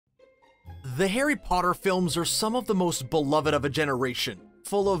The Harry Potter films are some of the most beloved of a generation.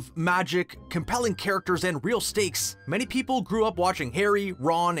 Full of magic, compelling characters, and real stakes, many people grew up watching Harry,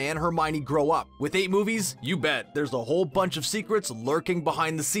 Ron, and Hermione grow up. With 8 movies, you bet there's a whole bunch of secrets lurking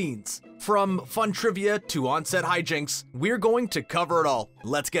behind the scenes. From fun trivia to on-set hijinks, we're going to cover it all.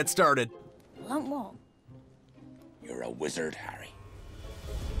 Let's get started. What? You're a wizard, Harry.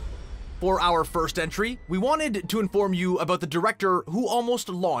 For our first entry, we wanted to inform you about the director who almost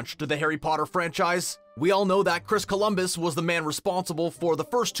launched the Harry Potter franchise. We all know that Chris Columbus was the man responsible for the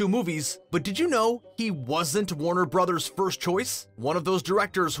first 2 movies, but did you know he wasn't Warner Brothers' first choice? One of those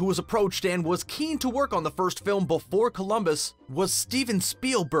directors who was approached and was keen to work on the first film before Columbus was Steven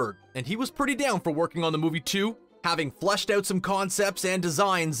Spielberg, and he was pretty down for working on the movie too, having fleshed out some concepts and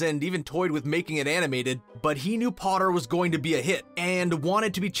designs and even toyed with making it animated, but he knew Potter was going to be a hit and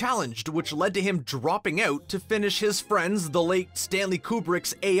wanted to be challenged, which led to him dropping out to finish his friends, the late Stanley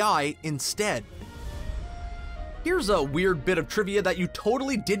Kubrick's AI, instead. Here's a weird bit of trivia that you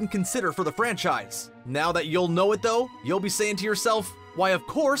totally didn't consider for the franchise. Now that you'll know it though, you'll be saying to yourself, why of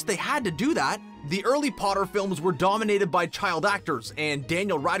course they had to do that. The early Potter films were dominated by child actors, and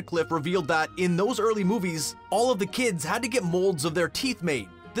Daniel Radcliffe revealed that in those early movies, all of the kids had to get molds of their teeth made.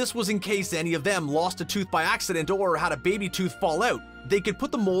 This was in case any of them lost a tooth by accident or had a baby tooth fall out. They could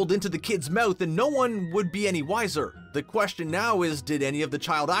put the mold into the kid's mouth and no one would be any wiser. The question now is, did any of the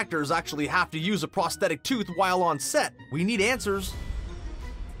child actors actually have to use a prosthetic tooth while on set? We need answers.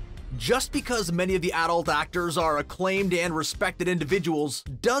 Just because many of the adult actors are acclaimed and respected individuals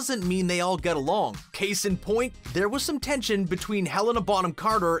doesn't mean they all get along. Case in point, there was some tension between Helena Bonham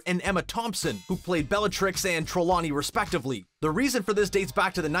Carter and Emma Thompson, who played Bellatrix and Trelawney respectively. The reason for this dates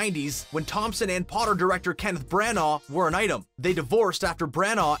back to the 90s, when Thompson and Potter director Kenneth Branagh were an item. They divorced after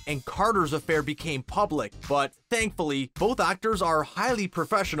Branagh and Carter's affair became public, but thankfully, both actors are highly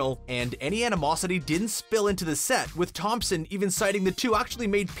professional, and any animosity didn't spill into the set, with Thompson even citing the two actually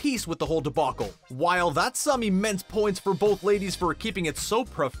made peace with the whole debacle. While that's some immense points for both ladies for keeping it so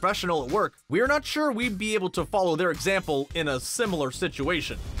professional at work, we're not sure we'd be able to follow their example in a similar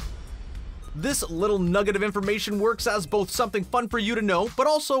situation. This little nugget of information works as both something fun for you to know, but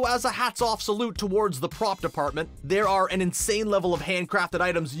also as a hats-off salute towards the prop department. There are an insane level of handcrafted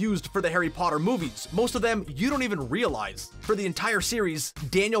items used for the Harry Potter movies, most of them you don't even realize. For the entire series,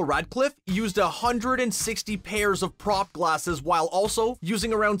 Daniel Radcliffe used 160 pairs of prop glasses while also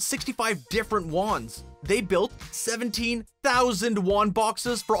using around 65 different wands. They built 17,000 wand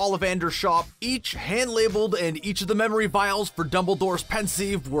boxes for Ollivander's shop, each hand-labeled, and each of the memory vials for Dumbledore's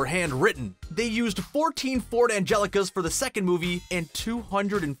pensieve were handwritten. They used 14 Ford Angelicas for the second movie and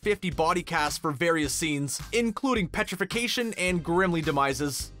 250 body casts for various scenes, including petrification and grimly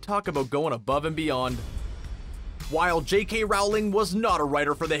demises. Talk about going above and beyond. While J.K. Rowling was not a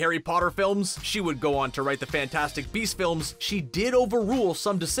writer for the Harry Potter films, she would go on to write the Fantastic Beasts films, she did overrule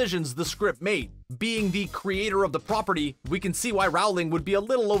some decisions the script made. Being the creator of the property, we can see why Rowling would be a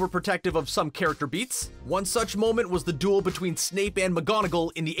little overprotective of some character beats. One such moment was the duel between Snape and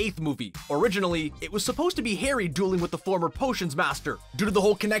McGonagall in the 8th movie. Originally, it was supposed to be Harry dueling with the former potions master. Due to the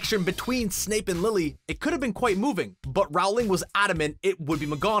whole connection between Snape and Lily, it could have been quite moving, but Rowling was adamant it would be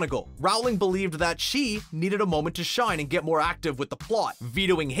McGonagall. Rowling believed that she needed a moment to shine and get more active with the plot,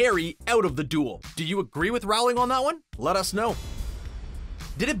 vetoing Harry out of the duel. Do you agree with Rowling on that one? Let us know.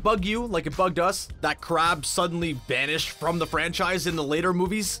 Did it bug you like it bugged us that Crabbe suddenly vanished from the franchise in the later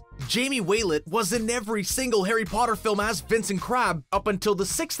movies? Jamie Waylett was in every single Harry Potter film as Vincent Crabbe up until the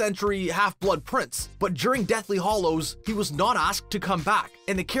 6th entry Half-Blood Prince, but during Deathly Hallows, he was not asked to come back,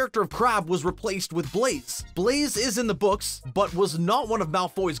 and the character of Crabbe was replaced with Blaise. Blaise is in the books, but was not one of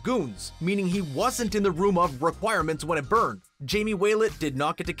Malfoy's goons, meaning he wasn't in the room of requirements when it burned. Jamie Waylett did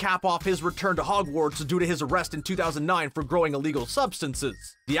not get to cap off his return to Hogwarts due to his arrest in 2009 for growing illegal substances.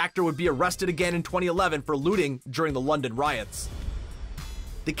 The actor would be arrested again in 2011 for looting during the London riots.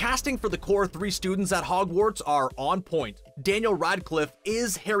 The casting for the core 3 students at Hogwarts are on point. Daniel Radcliffe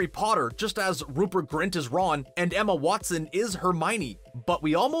is Harry Potter, just as Rupert Grint is Ron, and Emma Watson is Hermione. But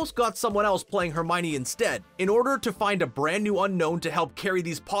we almost got someone else playing Hermione instead. In order to find a brand new unknown to help carry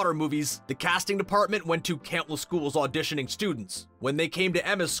these Potter movies, the casting department went to countless schools auditioning students. When they came to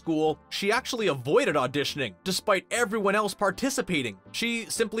Emma's school, she actually avoided auditioning, despite everyone else participating. She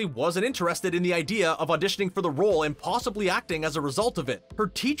simply wasn't interested in the idea of auditioning for the role and possibly acting as a result of it. Her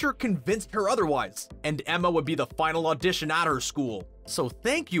teacher convinced her otherwise, and Emma would be the final audition at her school. So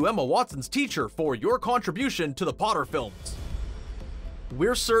thank you, Emma Watson's teacher, for your contribution to the Potter films.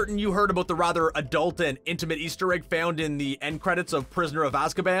 We're certain you heard about the rather adult and intimate Easter egg found in the end credits of Prisoner of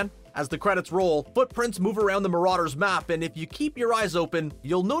Azkaban. As the credits roll, footprints move around the Marauders map, and if you keep your eyes open,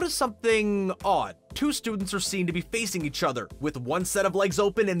 you'll notice something odd. Two students are seen to be facing each other, with one set of legs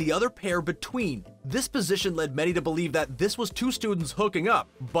open and the other pair between. This position led many to believe that this was two students hooking up,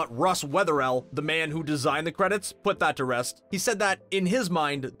 but Russ Wetherell, the man who designed the credits, put that to rest. He said that, in his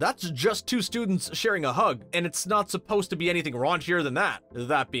mind, that's just two students sharing a hug, and it's not supposed to be anything raunchier than that.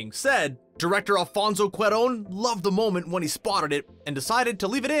 That being said, director Alfonso Cuarón loved the moment when he spotted it and decided to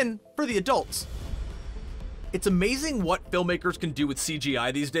leave it in for the adults. It's amazing what filmmakers can do with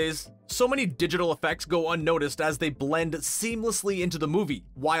CGI these days. So many digital effects go unnoticed as they blend seamlessly into the movie.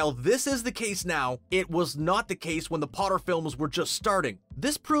 While this is the case now, it was not the case when the Potter films were just starting.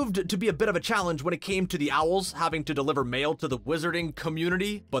 This proved to be a bit of a challenge when it came to the owls having to deliver mail to the wizarding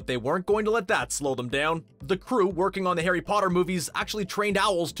community, but they weren't going to let that slow them down. The crew working on the Harry Potter movies actually trained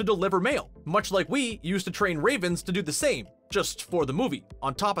owls to deliver mail, much like we used to train ravens to do the same, just for the movie.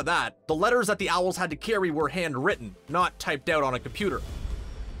 On top of that, the letters that the owls had to carry were handwritten, not typed out on a computer.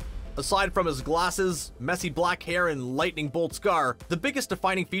 Aside from his glasses, messy black hair, and lightning bolt scar, the biggest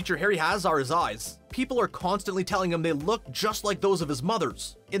defining feature Harry has are his eyes. People are constantly telling him they look just like those of his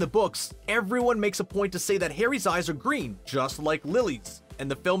mother's. In the books, everyone makes a point to say that Harry's eyes are green, just like Lily's,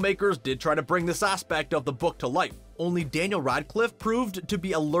 and the filmmakers did try to bring this aspect of the book to life. Only Daniel Radcliffe proved to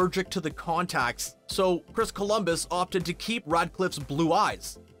be allergic to the contacts, so Chris Columbus opted to keep Radcliffe's blue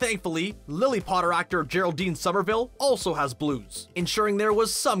eyes. Thankfully, Lily Potter actor Geraldine Somerville also has blues, ensuring there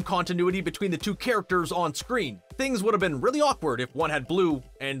was some continuity between the two characters on screen. Things would have been really awkward if one had blue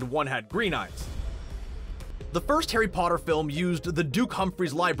and one had green eyes. The first Harry Potter film used the Duke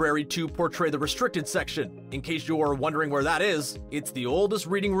Humphreys Library to portray the restricted section. In case you're wondering where that is, it's the oldest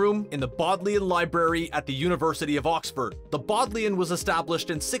reading room in the Bodleian Library at the University of Oxford. The Bodleian was established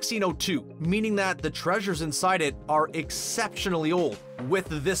in 1602, meaning that the treasures inside it are exceptionally old.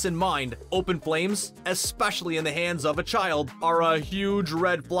 With this in mind, open flames, especially in the hands of a child, are a huge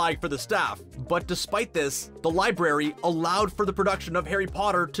red flag for the staff. But despite this, the library allowed for the production of Harry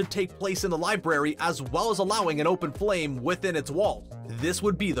Potter to take place in the library, as well as allowing an open flame within its walls. This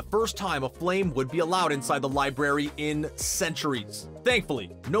would be the first time a flame would be allowed inside the library in centuries.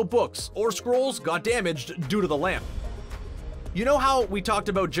 Thankfully, no books or scrolls got damaged due to the lamp. You know how we talked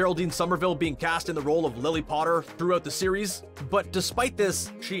about Geraldine Somerville being cast in the role of Lily Potter throughout the series? But despite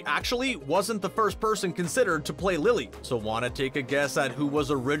this, she actually wasn't the first person considered to play Lily. So wanna take a guess at who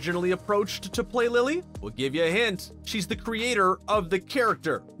was originally approached to play Lily? We'll give you a hint. She's the creator of the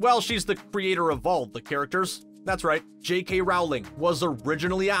character. Well, she's the creator of all the characters. That's right, J.K. Rowling was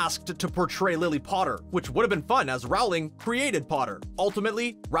originally asked to portray Lily Potter, which would have been fun as Rowling created Potter.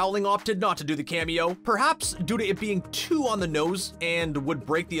 Ultimately, Rowling opted not to do the cameo, perhaps due to it being too on the nose and would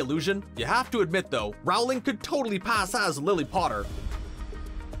break the illusion. You have to admit though, Rowling could totally pass as Lily Potter.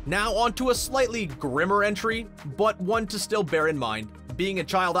 Now onto a slightly grimmer entry, but one to still bear in mind. Being a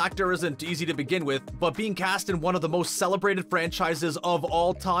child actor isn't easy to begin with, but being cast in one of the most celebrated franchises of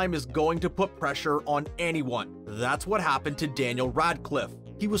all time is going to put pressure on anyone. That's what happened to Daniel Radcliffe.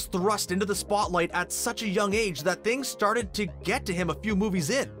 He was thrust into the spotlight at such a young age that things started to get to him a few movies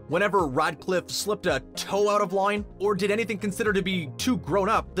in. Whenever Radcliffe slipped a toe out of line or did anything considered to be too grown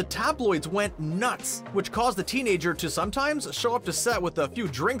up, the tabloids went nuts, which caused the teenager to sometimes show up to set with a few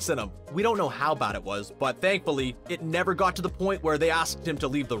drinks in him. We don't know how bad it was, but thankfully, it never got to the point where they asked him to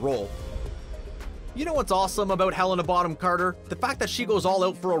leave the role. You know what's awesome about Helena Bonham Carter? The fact that she goes all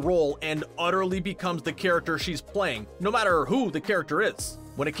out for a role and utterly becomes the character she's playing, no matter who the character is.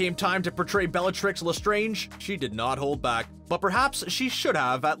 When it came time to portray Bellatrix Lestrange, she did not hold back. But perhaps she should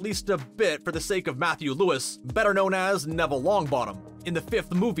have, at least a bit for the sake of Matthew Lewis, better known as Neville Longbottom. In the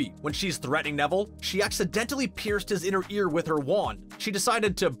fifth movie, when she's threatening Neville, she accidentally pierced his inner ear with her wand. She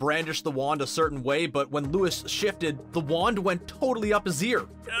decided to brandish the wand a certain way, but when Lewis shifted, the wand went totally up his ear.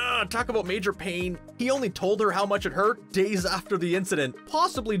 Talk about major pain. He only told her how much it hurt days after the incident,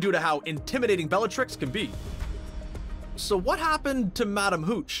 possibly due to how intimidating Bellatrix can be. So what happened to Madame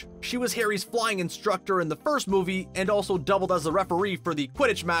Hooch? She was Harry's flying instructor in the first movie and also doubled as a referee for the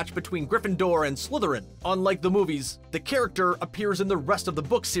Quidditch match between Gryffindor and Slytherin. Unlike the movies, the character appears in the rest of the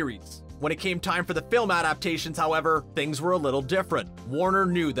book series. When it came time for the film adaptations, however, things were a little different. Warner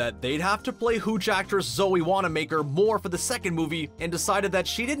knew that they'd have to play Hooch actress Zoe Wanamaker more for the second movie and decided that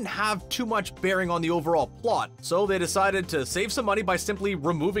she didn't have too much bearing on the overall plot, so they decided to save some money by simply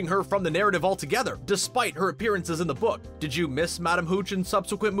removing her from the narrative altogether, despite her appearances in the book. Did you miss Madame Hooch in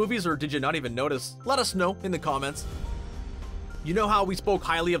subsequent movies, or did you not even notice? Let us know in the comments. You know how we spoke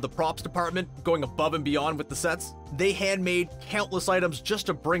highly of the props department, going above and beyond with the sets? They handmade countless items just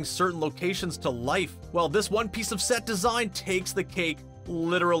to bring certain locations to life. Well, this one piece of set design takes the cake.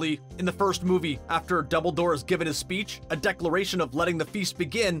 Literally, in the first movie, after Dumbledore is given his speech, a declaration of letting the feast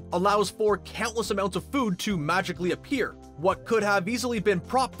begin allows for countless amounts of food to magically appear. What could have easily been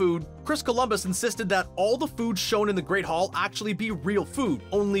prop food, Chris Columbus insisted that all the food shown in the Great Hall actually be real food,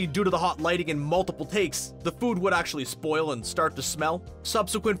 only due to the hot lighting and multiple takes, the food would actually spoil and start to smell.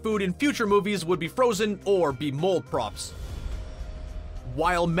 Subsequent food in future movies would be frozen or be mold props.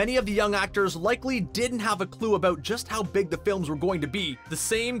 While many of the young actors likely didn't have a clue about just how big the films were going to be, the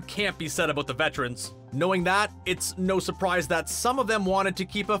same can't be said about the veterans. Knowing that, it's no surprise that some of them wanted to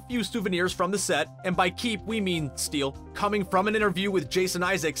keep a few souvenirs from the set, and by keep we mean steal. Coming from an interview with Jason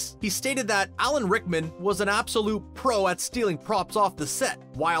Isaacs, he stated that Alan Rickman was an absolute pro at stealing props off the set.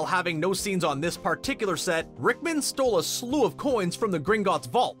 While having no scenes on this particular set, Rickman stole a slew of coins from the Gringotts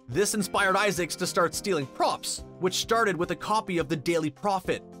vault. This inspired Isaacs to start stealing props, which started with a copy of the Daily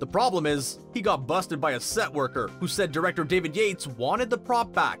Prophet. The problem is, he got busted by a set worker who said director David Yates wanted the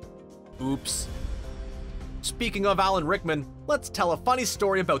prop back. Oops. Speaking of Alan Rickman, let's tell a funny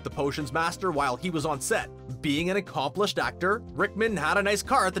story about the Potions Master while he was on set. Being an accomplished actor, Rickman had a nice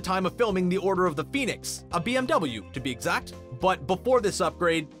car at the time of filming The Order of the Phoenix, a BMW to be exact. But before this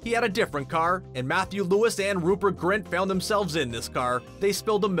upgrade, he had a different car, and Matthew Lewis and Rupert Grint found themselves in this car. They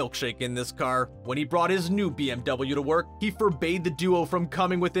spilled a milkshake in this car. When he brought his new BMW to work, he forbade the duo from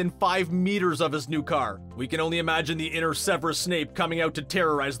coming within 5 meters of his new car. We can only imagine the inner Severus Snape coming out to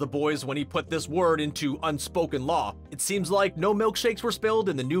terrorize the boys when he put this word into unspoken law. It seems like no milkshakes were spilled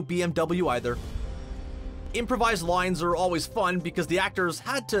in the new BMW either. Improvised lines are always fun because the actors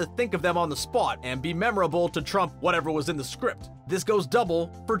had to think of them on the spot and be memorable to trump whatever was in the script. This goes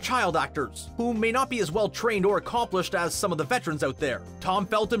double for child actors, who may not be as well trained or accomplished as some of the veterans out there. Tom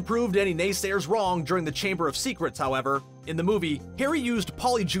Felton proved any naysayers wrong during the Chamber of Secrets, however. In the movie, Harry used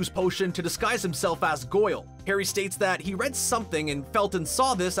Polyjuice Potion to disguise himself as Goyle. Harry states that he read something and Felton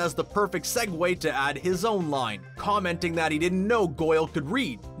saw this as the perfect segue to add his own line, commenting that he didn't know Goyle could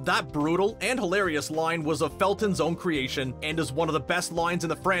read. That brutal and hilarious line was of Felton's own creation and is one of the best lines in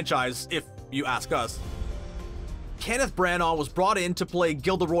the franchise, if you ask us. Kenneth Branagh was brought in to play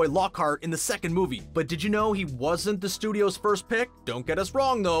Gilderoy Lockhart in the second movie, but did you know he wasn't the studio's first pick? Don't get us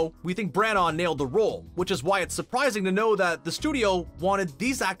wrong though, we think Branagh nailed the role, which is why it's surprising to know that the studio wanted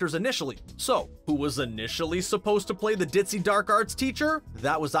these actors initially. So, who was initially supposed to play the ditzy dark arts teacher?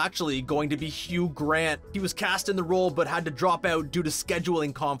 That was actually going to be Hugh Grant. He was cast in the role but had to drop out due to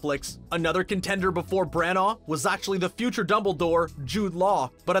scheduling conflicts. Another contender before Branagh was actually the future Dumbledore, Jude Law,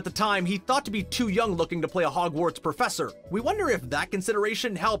 but at the time he thought to be too young looking to play a Hogwarts professor. We wonder if that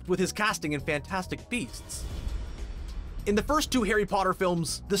consideration helped with his casting in Fantastic Beasts. In the first 2 Harry Potter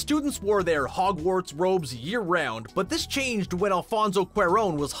films, the students wore their Hogwarts robes year-round, but this changed when Alfonso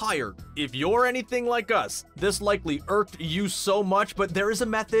Cuarón was hired. If you're anything like us, this likely irked you so much, but there is a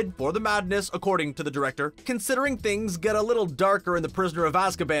method for the madness, according to the director. Considering things get a little darker in The Prisoner of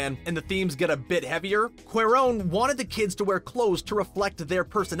Azkaban, and the themes get a bit heavier, Cuarón wanted the kids to wear clothes to reflect their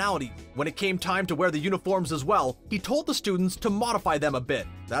personality. When it came time to wear the uniforms as well, he told the students to modify them a bit.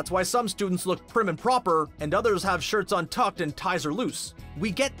 That's why some students look prim and proper, and others have shirts untucked and ties are loose.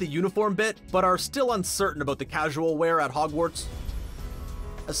 We get the uniform bit, but are still uncertain about the casual wear at Hogwarts.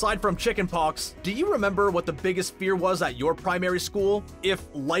 Aside from chickenpox, do you remember what the biggest fear was at your primary school? If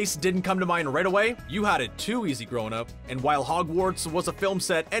lice didn't come to mind right away, you had it too easy growing up. And while Hogwarts was a film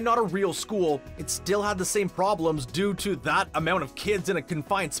set and not a real school, it still had the same problems due to that amount of kids in a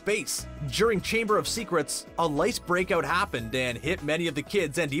confined space. During Chamber of Secrets, a lice breakout happened and hit many of the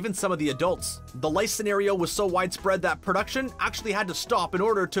kids and even some of the adults. The lice scenario was so widespread that production actually had to stop in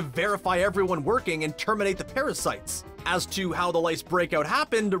order to verify everyone working and terminate the parasites. As to how the lice breakout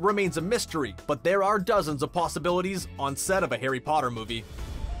happened remains a mystery, but there are dozens of possibilities on set of a Harry Potter movie.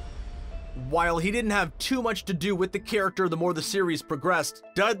 While he didn't have too much to do with the character the more the series progressed,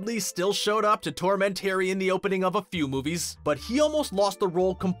 Dudley still showed up to torment Harry in the opening of a few movies, but he almost lost the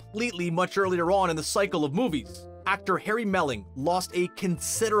role completely much earlier on in the cycle of movies. Actor Harry Melling lost a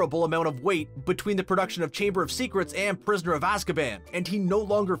considerable amount of weight between the production of Chamber of Secrets and Prisoner of Azkaban, and he no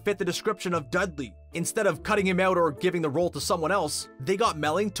longer fit the description of Dudley. Instead of cutting him out or giving the role to someone else, they got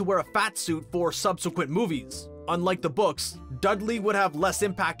Melling to wear a fat suit for subsequent movies. Unlike the books, Dudley would have less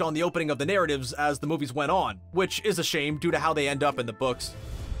impact on the opening of the narratives as the movies went on, which is a shame due to how they end up in the books.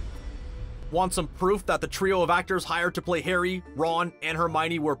 Want some proof that the trio of actors hired to play Harry, Ron, and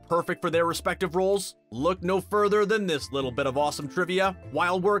Hermione were perfect for their respective roles? Look no further than this little bit of awesome trivia.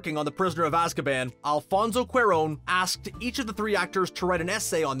 While working on The Prisoner of Azkaban, Alfonso Cuarón asked each of the 3 actors to write an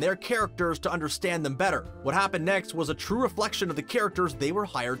essay on their characters to understand them better. What happened next was a true reflection of the characters they were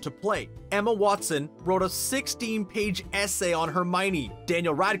hired to play. Emma Watson wrote a 16-page essay on Hermione.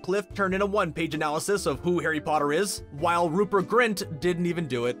 Daniel Radcliffe turned in a 1-page analysis of who Harry Potter is, while Rupert Grint didn't even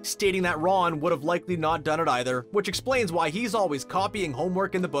do it, stating that Ron would have likely not done it either, which explains why he's always copying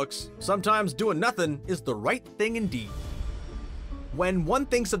homework in the books. Sometimes doing nothing is the right thing indeed. When one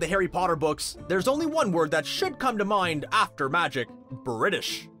thinks of the Harry Potter books, there's only one word that should come to mind after magic: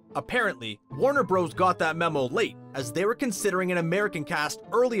 British. Apparently, Warner Bros. Got that memo late, as they were considering an American cast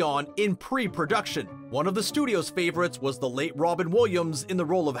early on in pre-production. One of the studio's favorites was the late Robin Williams in the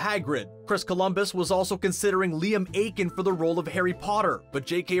role of Hagrid. Chris Columbus was also considering Liam Aiken for the role of Harry Potter, but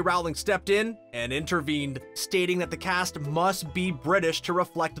J.K. Rowling stepped in and intervened, stating that the cast must be British to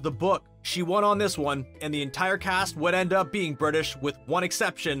reflect the book. She won on this one, and the entire cast would end up being British, with one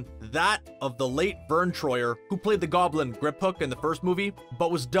exception, that of the late Vern Troyer, who played the goblin Griphook in the first movie,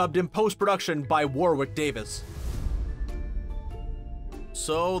 but was dubbed in post-production by Warwick Davis.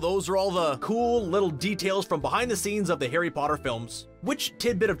 So those are all the cool little details from behind the scenes of the Harry Potter films. Which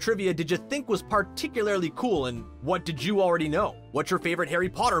tidbit of trivia did you think was particularly cool, and what did you already know? What's your favorite Harry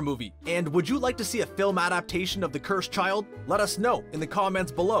Potter movie? And would you like to see a film adaptation of The Cursed Child? Let us know in the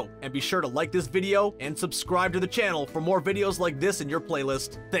comments below, and be sure to like this video and subscribe to the channel for more videos like this in your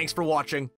playlist. Thanks for watching.